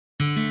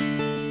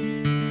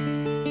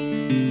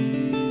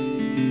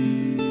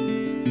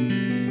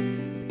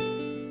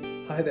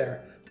Hi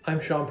there,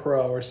 I'm Sean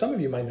Perot, or some of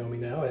you might know me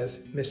now as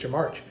Mr.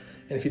 March.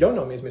 And if you don't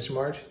know me as Mr.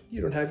 March, you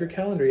don't have your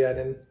calendar yet,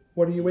 and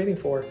what are you waiting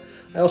for?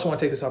 I also want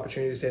to take this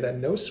opportunity to say that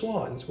no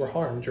swans were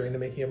harmed during the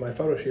making of my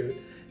photo shoot.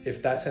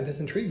 If that sentence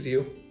intrigues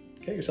you,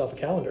 get yourself a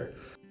calendar.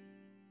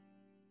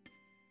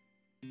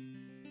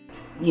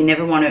 You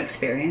never want to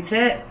experience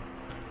it,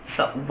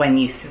 but when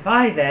you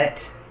survive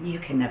it, you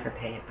can never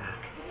pay it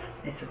back.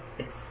 It's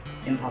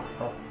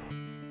impossible.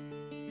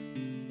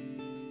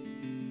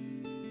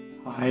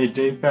 Hi,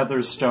 Dave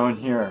Featherstone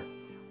here.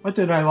 What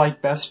did I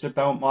like best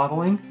about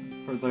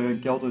modeling for the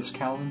Gilda's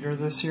calendar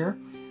this year?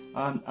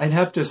 I'd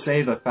have to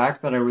say the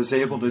fact that I was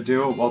able to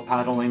do it while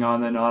paddling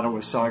on the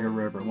Nottawasaga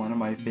River, one of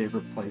my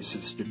favorite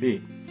places to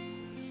be.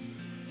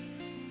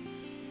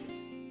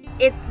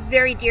 It's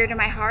very dear to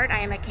my heart.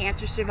 I am a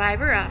cancer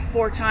survivor, a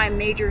 4-time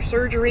major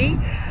surgery,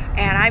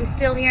 and I'm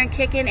still here and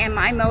kicking, and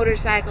my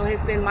motorcycle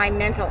has been my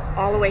mental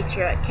all the way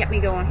through it, kept me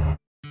going.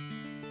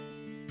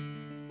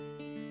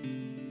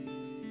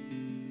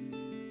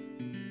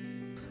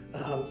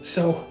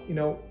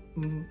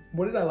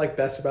 What did I like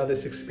best about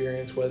this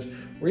experience was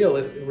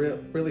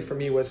really for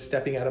me was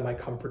stepping out of my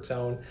comfort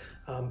zone,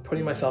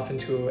 putting myself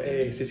into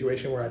a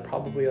situation where I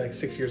probably like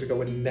 6 years ago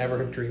would never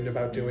have dreamed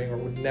about doing or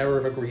would never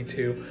have agreed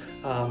to.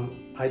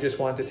 I just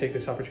wanted to take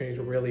this opportunity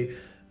to really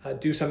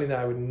do something that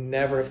I would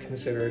never have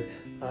considered.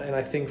 And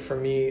I think for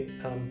me,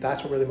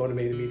 that's what really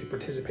motivated me to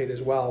participate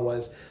as well,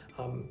 was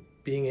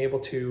being able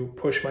to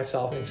push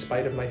myself in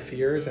spite of my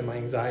fears and my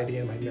anxiety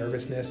and my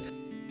nervousness.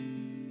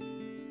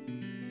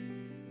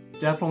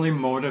 Definitely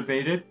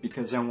motivated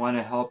because I want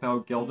to help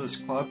out Gilda's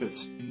Club.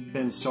 It's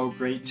been so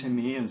great to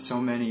me and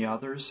so many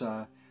others.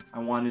 I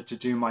wanted to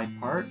do my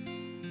part.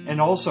 And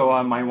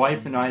also, my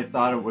wife and I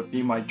thought it would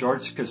be my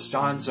George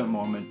Costanza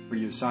moment for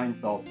you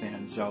Seinfeld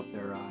fans out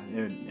there.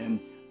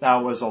 And that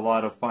was a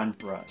lot of fun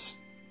for us.